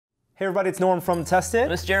Hey everybody, it's Norm from Tested.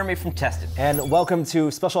 And it's Jeremy from Tested. And welcome to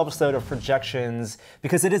a special episode of Projections,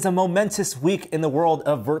 because it is a momentous week in the world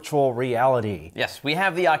of virtual reality. Yes, we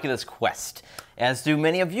have the Oculus Quest, as do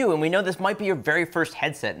many of you, and we know this might be your very first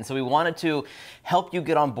headset, and so we wanted to help you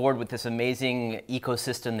get on board with this amazing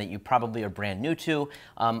ecosystem that you probably are brand new to.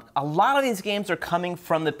 A lot of these games are coming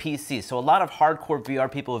from the PC, so a lot of hardcore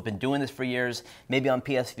VR people have been doing this for years, maybe on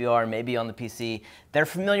PSVR, maybe on the PC. They're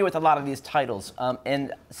familiar with a lot of these titles,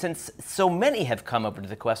 and since so many have come over to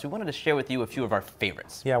the Quest, we wanted to share with you a few of our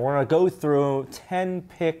favorites. Yeah, we're going to go through 10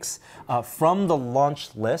 picks from the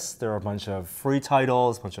launch list. There are a bunch of free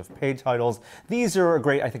titles, a bunch of paid titles. These are a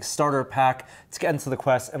great, I think, starter pack to get into the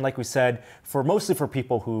Quest. And like we said, mostly for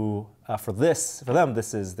people who, for them,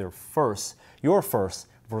 this is your first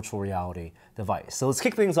virtual reality device. So let's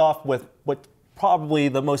kick things off with what probably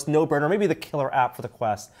the most no-brainer, maybe the killer app for the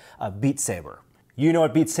Quest, Beat Saber. You know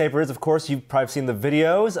what Beat Saber is, of course. You've probably seen the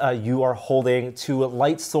videos. You are holding two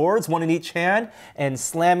light swords, one in each hand, and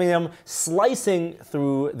slamming them, slicing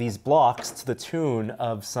through these blocks to the tune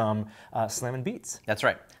of some slamming beats. That's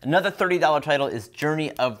right. Another $30 title is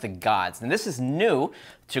Journey of the Gods, and this is new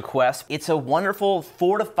to Quest. It's a wonderful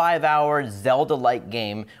 4 to 5 hour Zelda-like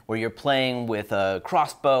game where you're playing with a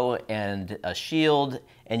crossbow and a shield,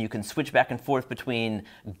 and you can switch back and forth between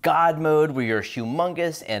God mode, where you're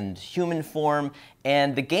humongous, and human form.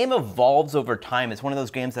 And the game evolves over time. It's one of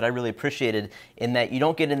those games that I really appreciated in that you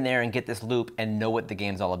don't get in there and get this loop and know what the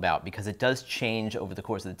game's all about, because it does change over the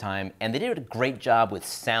course of the time. And they did a great job with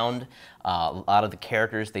sound. A lot of the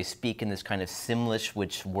characters, they speak in this kind of Simlish,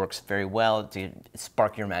 which works very well to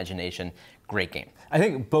spark your imagination. Great game. I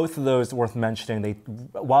think both of those worth mentioning.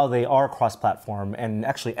 While they are cross-platform, and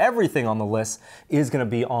actually everything on the list is going to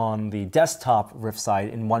be on the desktop Rift side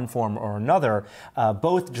in one form or another,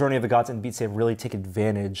 both Journey of the Gods and Beat Saber really take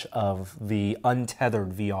advantage of the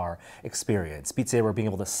untethered VR experience. Beat Saber being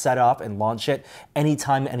able to set up and launch it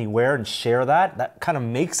anytime, anywhere, and share that kind of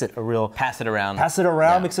makes it a real... Pass it around,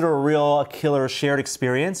 yeah. Makes it a real killer shared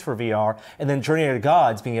experience for VR. And then Journey of the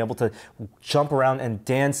Gods being able to jump around and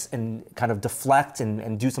dance and kind of deflect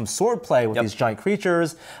and do some sword play with these giant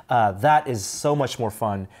creatures. That is so much more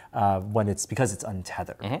fun because it's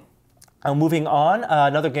untethered. Moving on,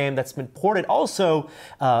 another game that's been ported. Also,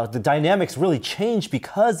 the dynamics really change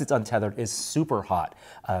because it's untethered. Is Super Hot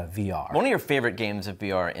VR. One of your favorite games of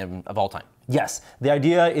VR of all time. Yes, the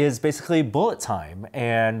idea is basically bullet time,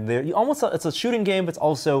 and it's a shooting game, but it's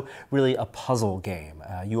also really a puzzle game.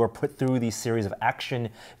 You are put through these series of action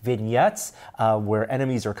vignettes where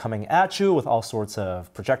enemies are coming at you with all sorts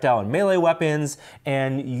of projectile and melee weapons,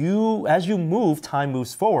 and as you move, time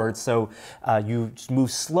moves forward, so you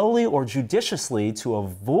move slowly or judiciously to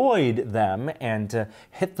avoid them and to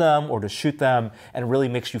hit them or to shoot them, and it really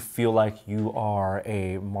makes you feel like you are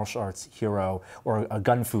a martial arts hero or a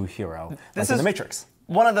gun fu hero. This is the Matrix.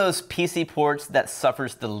 One of those PC ports that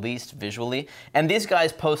suffers the least visually, and these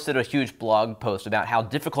guys posted a huge blog post about how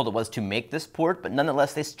difficult it was to make this port, but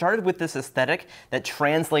nonetheless they started with this aesthetic that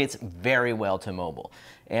translates very well to mobile.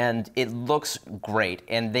 And it looks great,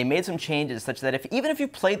 and they made some changes such that even if you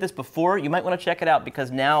played this before, you might want to check it out, because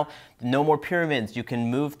now no more pyramids, you can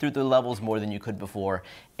move through the levels more than you could before,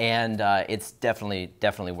 and it's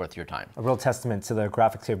definitely worth your time. A real testament to the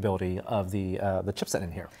graphics capability of the chipset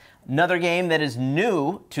in here. Another game that is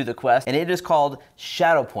new to the Quest, and it is called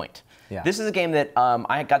Shadow Point. Yeah. This is a game that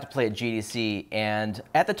I got to play at GDC, and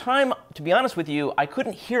at the time, to be honest with you, I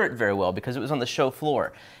couldn't hear it very well because it was on the show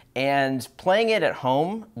floor. And playing it at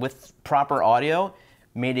home with proper audio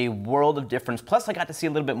made a world of difference. Plus, I got to see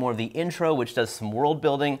a little bit more of the intro, which does some world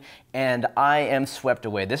building, and I am swept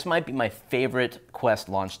away. This might be my favorite Quest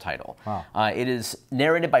launch title. Wow. It is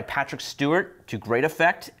narrated by Patrick Stewart to great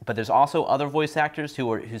effect, but there's also other voice actors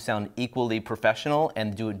who sound equally professional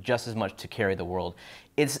and do just as much to carry the world.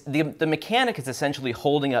 The mechanic is essentially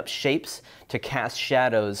holding up shapes to cast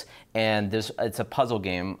shadows, and it's a puzzle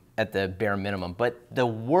game at the bare minimum. But the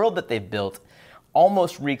world that they've built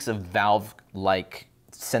almost reeks of Valve-like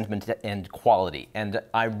sentiment and quality, and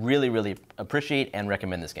I really appreciate and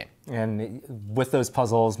recommend this game. And with those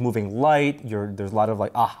puzzles moving light, there's a lot of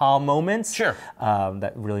like aha moments. Sure.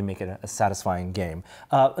 That really make it a satisfying game.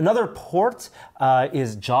 Another port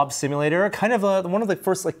is Job Simulator, kind of one of the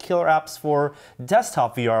first killer apps for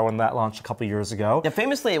desktop VR when that launched a couple years ago. Yeah,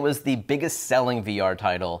 famously it was the biggest selling VR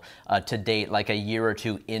title to date, like a year or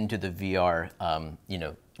two into the VR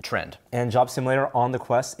trend. And Job Simulator on the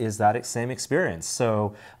Quest is that same experience.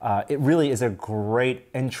 So it really is a great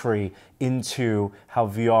entry into how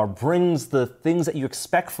VR brings the things that you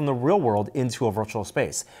expect from the real world into a virtual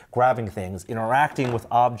space. Grabbing things, interacting with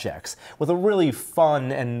objects, with a really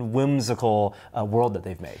fun and whimsical world that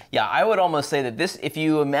they've made. Yeah, I would almost say that this, if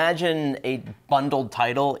you imagine a bundled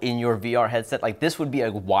title in your VR headset, like this would be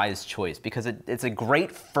a wise choice, because it's a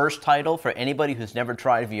great first title for anybody who's never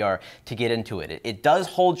tried VR to get into it. It does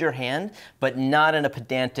hold your hand, but not in a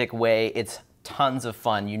pedantic way. It's tons of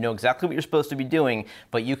fun. You know exactly what you're supposed to be doing,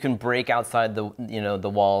 but you can break outside the the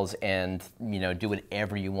walls and do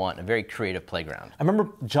whatever you want. A very creative playground. I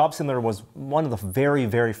remember Job Simulator was one of the very,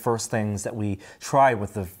 very first things that we tried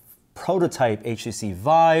with the prototype HTC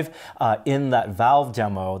Vive in that Valve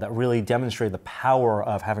demo that really demonstrated the power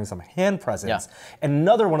of having some hand presence. Yeah. And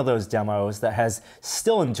another one of those demos that has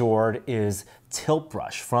still endured is Tilt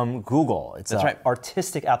Brush from Google. It's an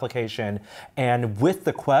artistic application, and with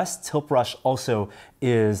the Quest, Tilt Brush also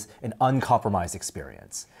is an uncompromised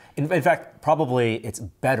experience. In fact, probably it's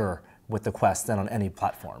better with the Quest than on any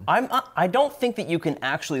platform. I don't think that you can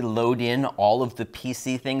actually load in all of the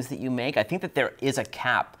PC things that you make. I think that there is a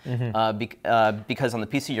cap because on the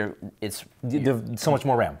PC it's so much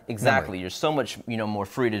more RAM. Exactly, memory. you're so much more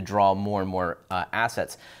free to draw more and more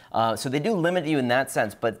assets. So they do limit you in that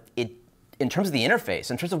sense, but in terms of the interface,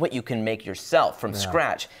 in terms of what you can make yourself from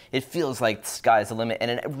scratch, it feels like the sky's the limit, and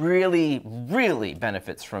it really, really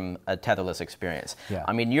benefits from a tetherless experience. Yeah.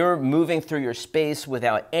 I mean, you're moving through your space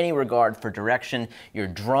without any regard for direction. You're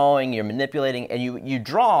drawing, you're manipulating, and you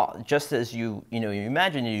draw just as you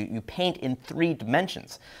imagine. You paint in 3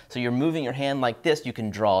 dimensions. So you're moving your hand like this. You can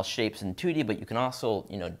draw shapes in 2D, but you can also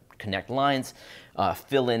connect lines,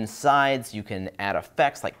 fill in sides. You can add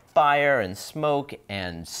effects like fire and smoke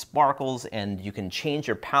and sparkles, and you can change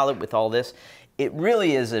your palette with all this. It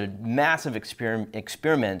really is a massive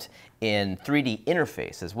experiment in 3D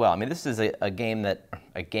interface as well. I mean, this is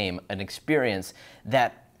an experience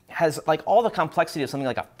that has like all the complexity of something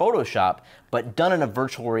like a Photoshop, but done in a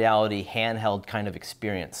virtual reality handheld kind of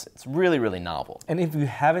experience. It's really, really novel. And if you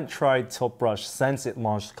haven't tried Tilt Brush since it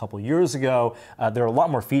launched a couple years ago, there are a lot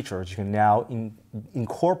more features. You can now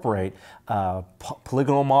incorporate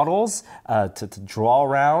polygonal models to draw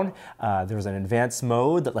around. There's an advanced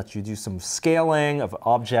mode that lets you do some scaling of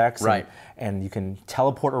objects, and you can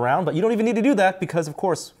teleport around, but you don't even need to do that because, of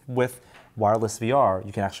course, with wireless VR,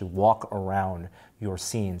 you can actually walk around your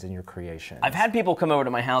scenes and your creation. I've had people come over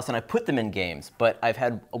to my house and I put them in games, but I've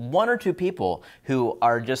had 1 or 2 people who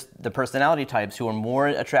are just the personality types who are more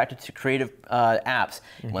attracted to creative apps.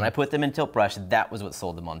 When I put them in Tilt Brush, that was what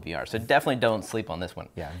sold them on VR. So definitely don't sleep on this one.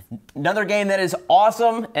 Yeah. Another game that is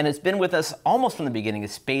awesome and it's been with us almost from the beginning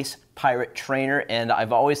is Space Pirate Trainer, and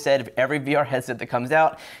I've always said if every VR headset that comes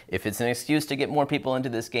out, if it's an excuse to get more people into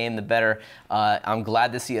this game, the better. I'm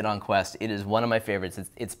glad to see it on Quest. It is one of my favorites.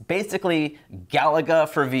 It's basically Galaga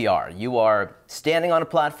for VR. You are standing on a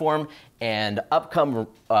platform and up come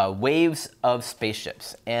waves of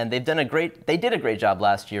spaceships, and they did a great job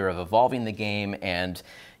last year of evolving the game and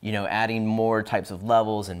adding more types of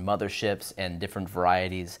levels and motherships and different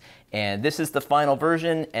varieties. And this is the final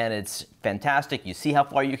version, and it's fantastic. You see how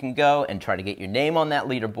far you can go and try to get your name on that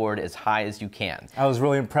leaderboard as high as you can. I was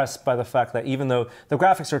really impressed by the fact that even though the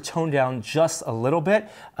graphics are toned down just a little bit,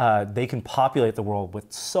 they can populate the world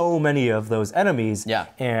with so many of those enemies. Yeah.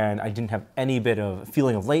 And I didn't have any bit of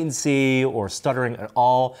feeling of latency or stuttering at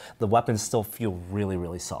all. The weapons still feel really,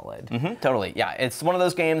 really solid. Totally, yeah. It's one of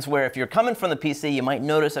those games where if you're coming from the PC, you might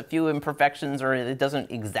notice a few imperfections or it doesn't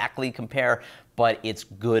exactly compare, but it's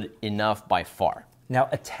good enough by far. Now,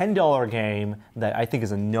 a $10 game that I think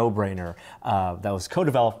is a no-brainer that was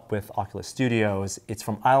co-developed with Oculus Studios. It's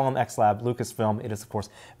from ILM X Lab, Lucasfilm. It is, of course,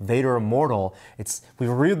 Vader Immortal. We've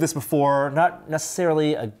reviewed this before, not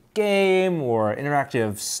necessarily a game or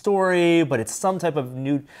interactive story, but it's some type of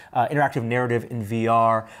new interactive narrative in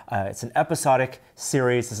VR. It's an episodic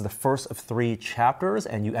series. This is the first of 3 chapters,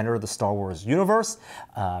 and you enter the Star Wars universe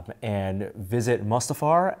and visit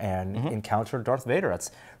Mustafar and encounter Darth Vader.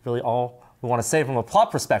 That's really all we want to say from a plot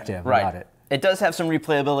perspective about it. It does have some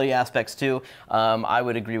replayability aspects too. I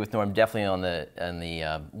would agree with Norm, definitely on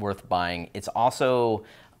the worth buying. It's also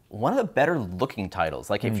one of the better looking titles.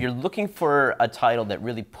 Like if you're looking for a title that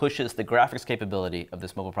really pushes the graphics capability of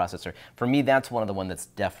this mobile processor, for me that's one of the ones that's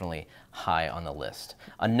definitely high on the list.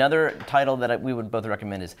 Another title that we would both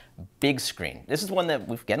recommend is Big Screen. This is one that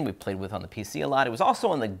we've played with on the PC a lot. It was also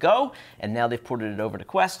on the Go, and now they've ported it over to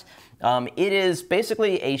Quest. It is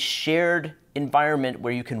basically a shared environment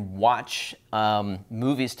where you can watch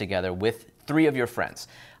movies together with 3 of your friends.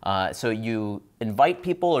 So you invite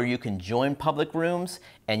people, or you can join public rooms,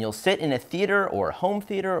 and you'll sit in a theater or a home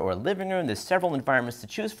theater or a living room. There's several environments to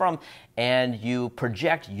choose from, and you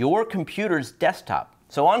project your computer's desktop.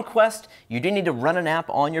 So on Quest, you do need to run an app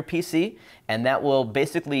on your PC, and that will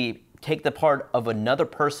basically take the part of another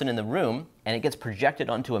person in the room, and it gets projected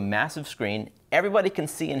onto a massive screen. Everybody can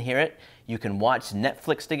see and hear it. You can watch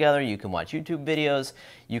Netflix together, you can watch YouTube videos,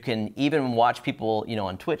 you can even watch people,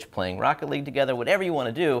 on Twitch playing Rocket League together, whatever you want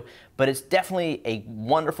to do, but it's definitely a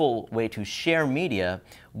wonderful way to share media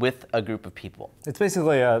with a group of people. It's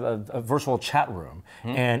basically a virtual chat room,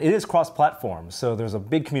 and it is cross-platform, so there's a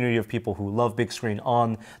big community of people who love big screen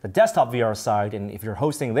on the desktop VR side, and if you're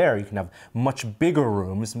hosting there, you can have much bigger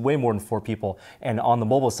rooms, way more than 4 people, and on the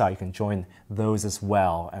mobile side, you can join those as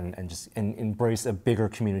well, and just embrace a bigger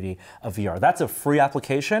community of VR. That's a free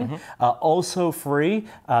application. Also free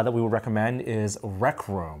that we would recommend is Rec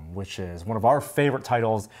Room, which is one of our favorite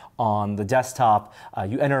titles on the desktop.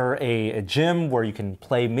 You enter a gym where you can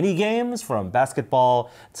play mini games from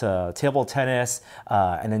basketball to table tennis,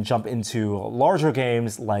 and then jump into larger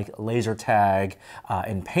games like laser tag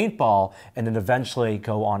and paintball, and then eventually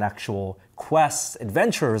go on actual quests,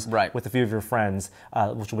 adventures with a few of your friends,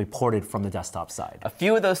 which will be ported from the desktop side. A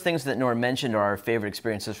few of those things that Norm mentioned are our favorite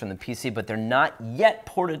experiences from the PC, but they're not yet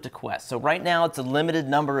ported to Quest. So right now it's a limited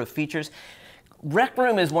number of features. Rec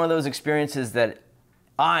Room is one of those experiences that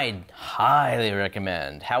I'd highly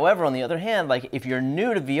recommend. However, on the other hand, like if you're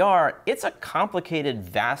new to VR, it's a complicated,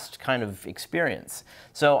 vast kind of experience.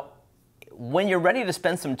 So when you're ready to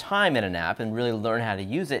spend some time in an app and really learn how to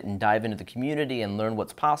use it and dive into the community and learn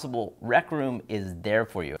what's possible, Rec Room is there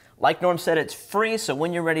for you. Like Norm said, it's free, so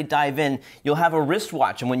when you're ready to dive in, you'll have a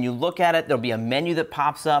wristwatch, and when you look at it, there'll be a menu that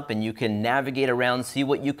pops up, and you can navigate around, see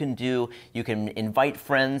what you can do. You can invite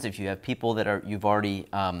friends if you have people that you've already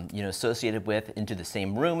associated with into the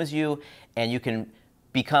same room as you, and you can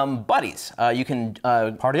become buddies. You can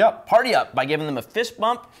party up by giving them a fist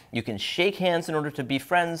bump. You can shake hands in order to be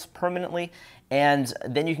friends permanently, and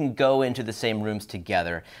then you can go into the same rooms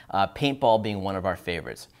together. Paintball being one of our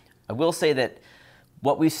favorites. I will say that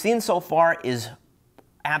what we've seen so far is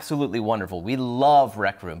absolutely wonderful. We love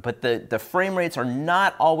Rec Room, but the frame rates are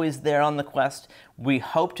not always there on the Quest. We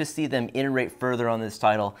hope to see them iterate further on this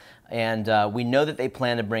title, and we know that they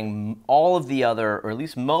plan to bring all of the other, or at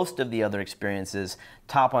least most of the other experiences,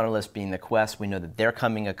 top on our list being the Quest. We know that they're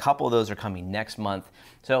coming. A couple of those are coming next month.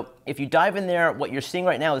 So if you dive in there, what you're seeing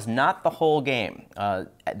right now is not the whole game.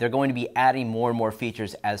 They're going to be adding more and more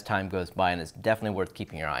features as time goes by, and it's definitely worth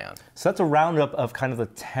keeping your eye on. So that's a roundup of kind of the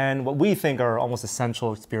 10, what we think are almost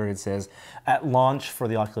essential experiences at launch for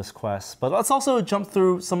the Oculus Quest. But let's also jump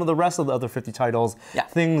through some of the rest of the other 50 titles,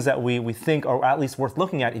 things that we think are at least worth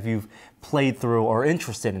looking at if you've played through or are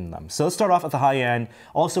interested in them. So let's start off at the high end.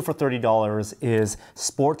 Also for $30 is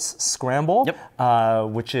Sports Scramble,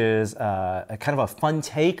 which is a kind of a fun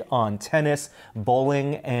take on tennis,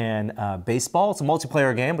 bowling, and baseball. It's a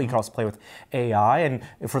multiplayer game, but you can also play with AI. And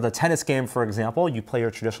for the tennis game, for example, you play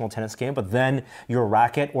your traditional tennis game, but then your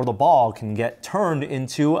racket or the ball can get turned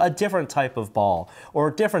into a different type of ball or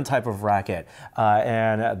a different type of racket.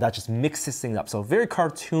 And that just mixes things up. So very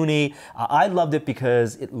cartoony. I loved it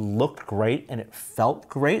because it looked great and it felt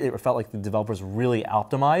great. It felt like the developers really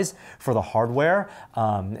optimized for the hardware,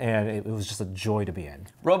 and it was just a joy to be in.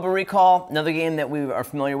 Robo Recall, another game that we are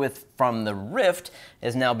familiar with from the Rift,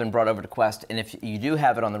 has now been brought over to Quest, and if you do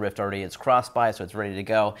have it on the Rift already, it's cross-buy, so it's ready to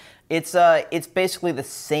go. It's basically the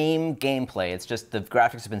same gameplay. It's just the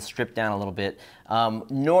graphics have been stripped down a little bit.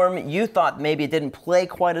 Norm, you thought maybe it didn't play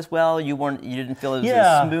quite as well. You didn't feel it was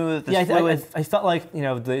as smooth, as fluid. I felt like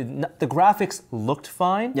the graphics looked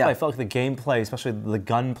fine. But I felt like the gameplay, especially the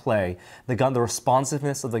gunplay, the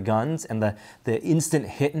responsiveness of the guns, and the instant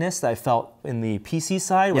hitness that I felt in the PC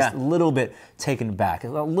side was a little bit taken back, a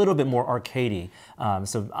little bit more arcadey.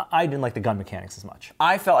 So I didn't like the gun mechanics as much.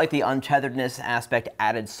 I felt like the untetheredness aspect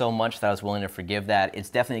added so much that I was willing to forgive that. It's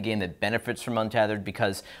definitely a game that benefits from untethered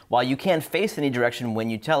because while you can't face any direction when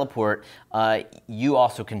you teleport, you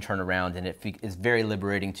also can turn around, and it is very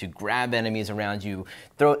liberating to grab enemies around you,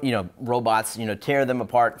 throw robots, tear them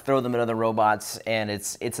apart, throw them at other robots, and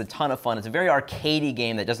it's a ton of fun. It's a very arcadey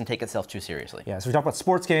game that doesn't take itself too seriously. Yeah, so we talk about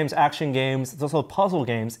sports games, action games, it's also puzzle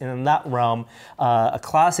games, and in that realm, a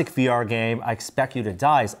classic VR game, I Expect You to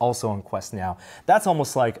Die, is also on Quest now. That's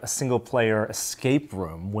almost like a single-player escape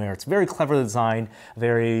room where it's very cleverly designed,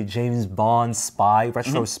 very James Bond spy,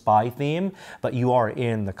 retro spy theme, but you are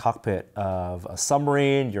in the cockpit of a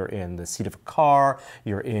submarine, you're in the seat of a car,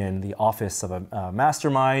 you're in the office of a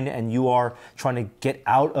mastermind, and you are trying to get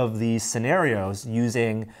out of these scenarios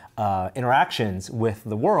using interactions with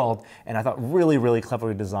the world, and I thought really, really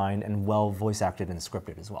cleverly designed and well voice acted and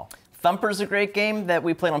scripted as well. Thumper's a great game that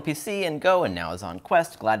we played on PC and Go, and now is on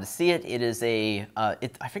Quest. Glad to see it. It is a,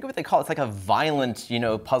 I forget what they call it. It's like a violent,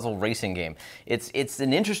 puzzle racing game. It's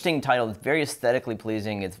an interesting title. It's very aesthetically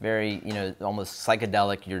pleasing. It's very, almost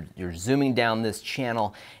psychedelic. You're zooming down this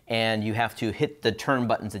channel, and you have to hit the turn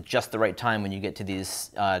buttons at just the right time when you get to these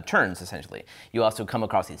turns, essentially. You also come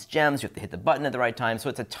across these gems. You have to hit the button at the right time. So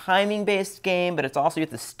it's a timing-based game, but it's also you have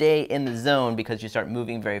to stay in the zone because you start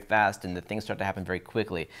moving very fast and the things start to happen very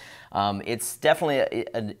quickly. It's definitely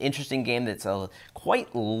an interesting game that's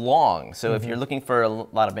quite long. So if you're looking for a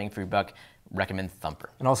lot of bang for your buck, recommend Thumper.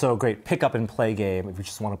 And also a great pick-up and play game if you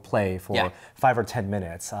just want to play for 5 or 10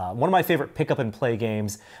 minutes. One of my favorite pick-up and play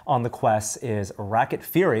games on the Quest is Racket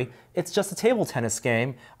Fury. It's just a table tennis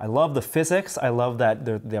game. I love the physics. I love that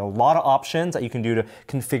there are a lot of options that you can do to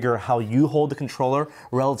configure how you hold the controller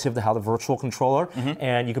relative to how the virtual controller.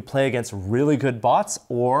 And you can play against really good bots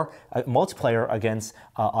or multiplayer against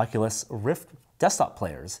Oculus Rift desktop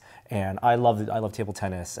players. And I love table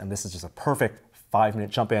tennis, and this is just a perfect 5-minute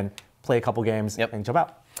jump in, play a couple games, and jump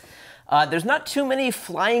out. There's not too many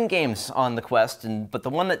flying games on the Quest, but the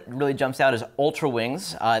one that really jumps out is Ultra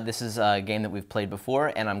Wings. This is a game that we've played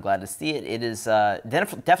before, and I'm glad to see it. It is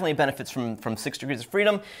definitely benefits from 6 degrees of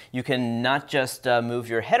freedom. You can not just move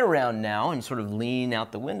your head around now and sort of lean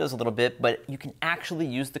out the windows a little bit, but you can actually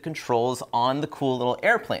use the controls on the cool little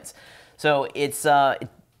airplanes. So it's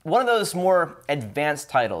one of those more advanced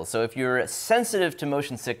titles. So if you're sensitive to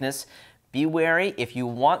motion sickness, be wary. If you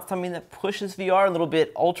want something that pushes VR a little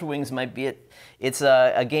bit, Ultra Wings might be it. It's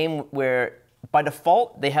a game where, by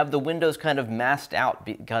default, they have the windows kind of masked out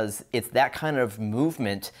because it's that kind of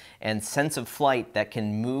movement and sense of flight that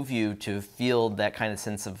can move you to feel that kind of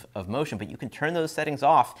sense of motion. But you can turn those settings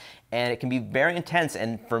off, and it can be very intense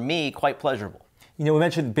and, for me, quite pleasurable. We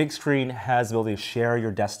mentioned big screen has the ability to share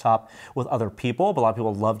your desktop with other people, but a lot of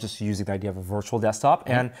people love just using the idea of a virtual desktop.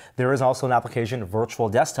 And there is also an application, Virtual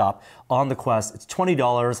Desktop, on the Quest. It's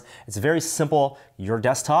 $20. It's very simple. Your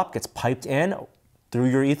desktop gets piped in through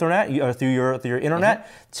your Ethernet, or through your internet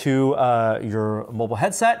to your mobile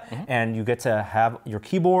headset, and you get to have your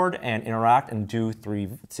keyboard and interact and do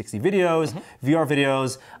 360 videos, VR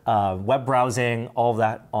videos, web browsing, all of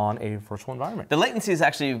that on a virtual environment. The latency is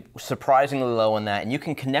actually surprisingly low on that, and you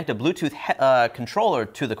can connect a Bluetooth controller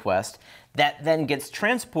to the Quest that then gets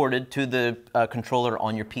transported to the controller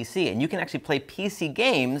on your PC. And you can actually play PC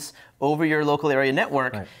games over your local area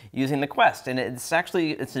network using the Quest. And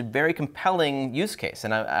it's a very compelling use case.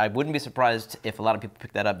 And I wouldn't be surprised if a lot of people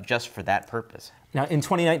pick that up just for that purpose. Now, in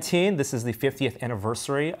 2019, this is the 50th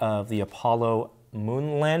anniversary of the Apollo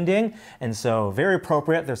moon landing. And so very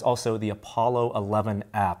appropriate. There's also the Apollo 11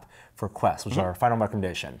 app for Quest, which is our final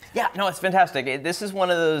recommendation. Yeah, no, it's fantastic. This is one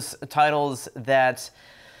of those titles that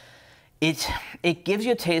it gives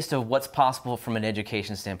you a taste of what's possible from an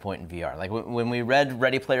education standpoint in VR. Like when we read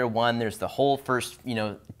Ready Player One, there's the whole first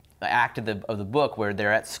act of the book where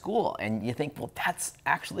they're at school, and you think, well, that's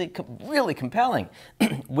actually really compelling.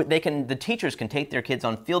 The teachers can take their kids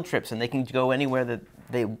on field trips, and they can go anywhere that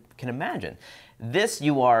they can imagine. This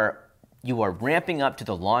you are ramping up to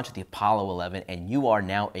the launch of the Apollo 11, and you are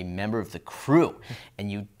now a member of the crew,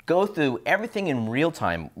 and you go through everything in real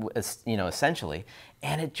time, essentially,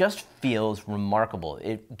 and it just feels remarkable.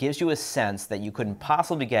 It gives you a sense that you couldn't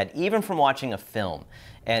possibly get even from watching a film,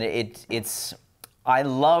 and I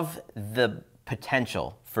love the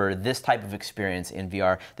potential for this type of experience in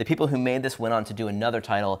VR. The people who made this went on to do another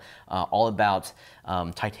title all about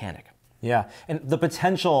Titanic. Yeah, and the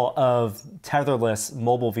potential of tetherless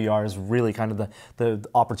mobile VR is really kind of the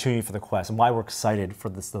opportunity for the Quest and why we're excited for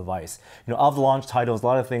this device. Of the launch titles, a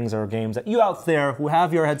lot of things are games that you out there who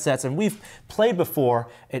have your headsets and we've played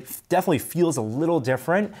before. It definitely feels a little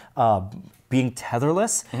different being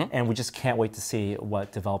tetherless, and we just can't wait to see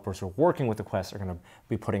what developers who are working with the Quest are going to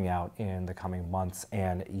be putting out in the coming months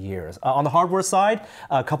and years. On the hardware side,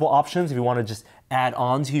 a couple options if you want to just add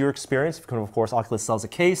on to your experience. Of course, Oculus sells a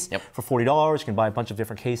case for $40. You can buy a bunch of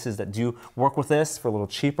different cases that do work with this for a little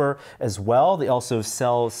cheaper as well. They also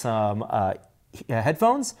sell some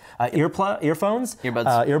headphones, earbuds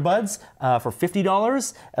for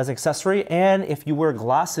 $50 as an accessory. And if you wear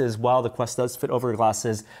glasses, while the Quest does fit over your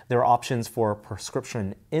glasses, there are options for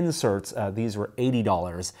prescription inserts. These were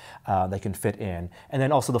 $80 they can fit in. And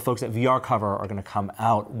then also the folks at VR Cover are going to come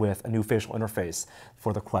out with a new facial interface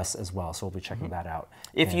for the Quest as well. So we'll be checking that out.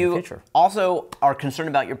 If you also are concerned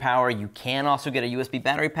about your power, you can also get a USB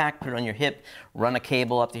battery pack, put it on your hip, run a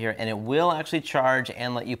cable up to here, and it will actually charge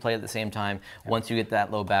and let you play at the same time once you get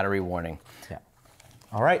that low battery warning.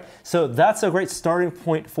 All right, so that's a great starting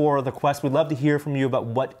point for the Quest. We'd love to hear from you about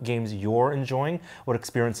what games you're enjoying, what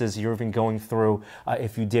experiences you've been going through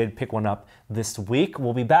if you did pick one up this week.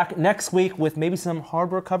 We'll be back next week with maybe some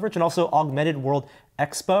hardware coverage, and also Augmented World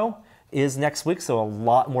Expo is next week, so a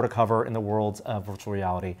lot more to cover in the worlds of virtual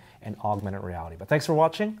reality and augmented reality. But thanks for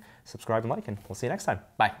watching, subscribe and like, and we'll see you next time.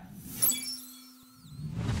 Bye.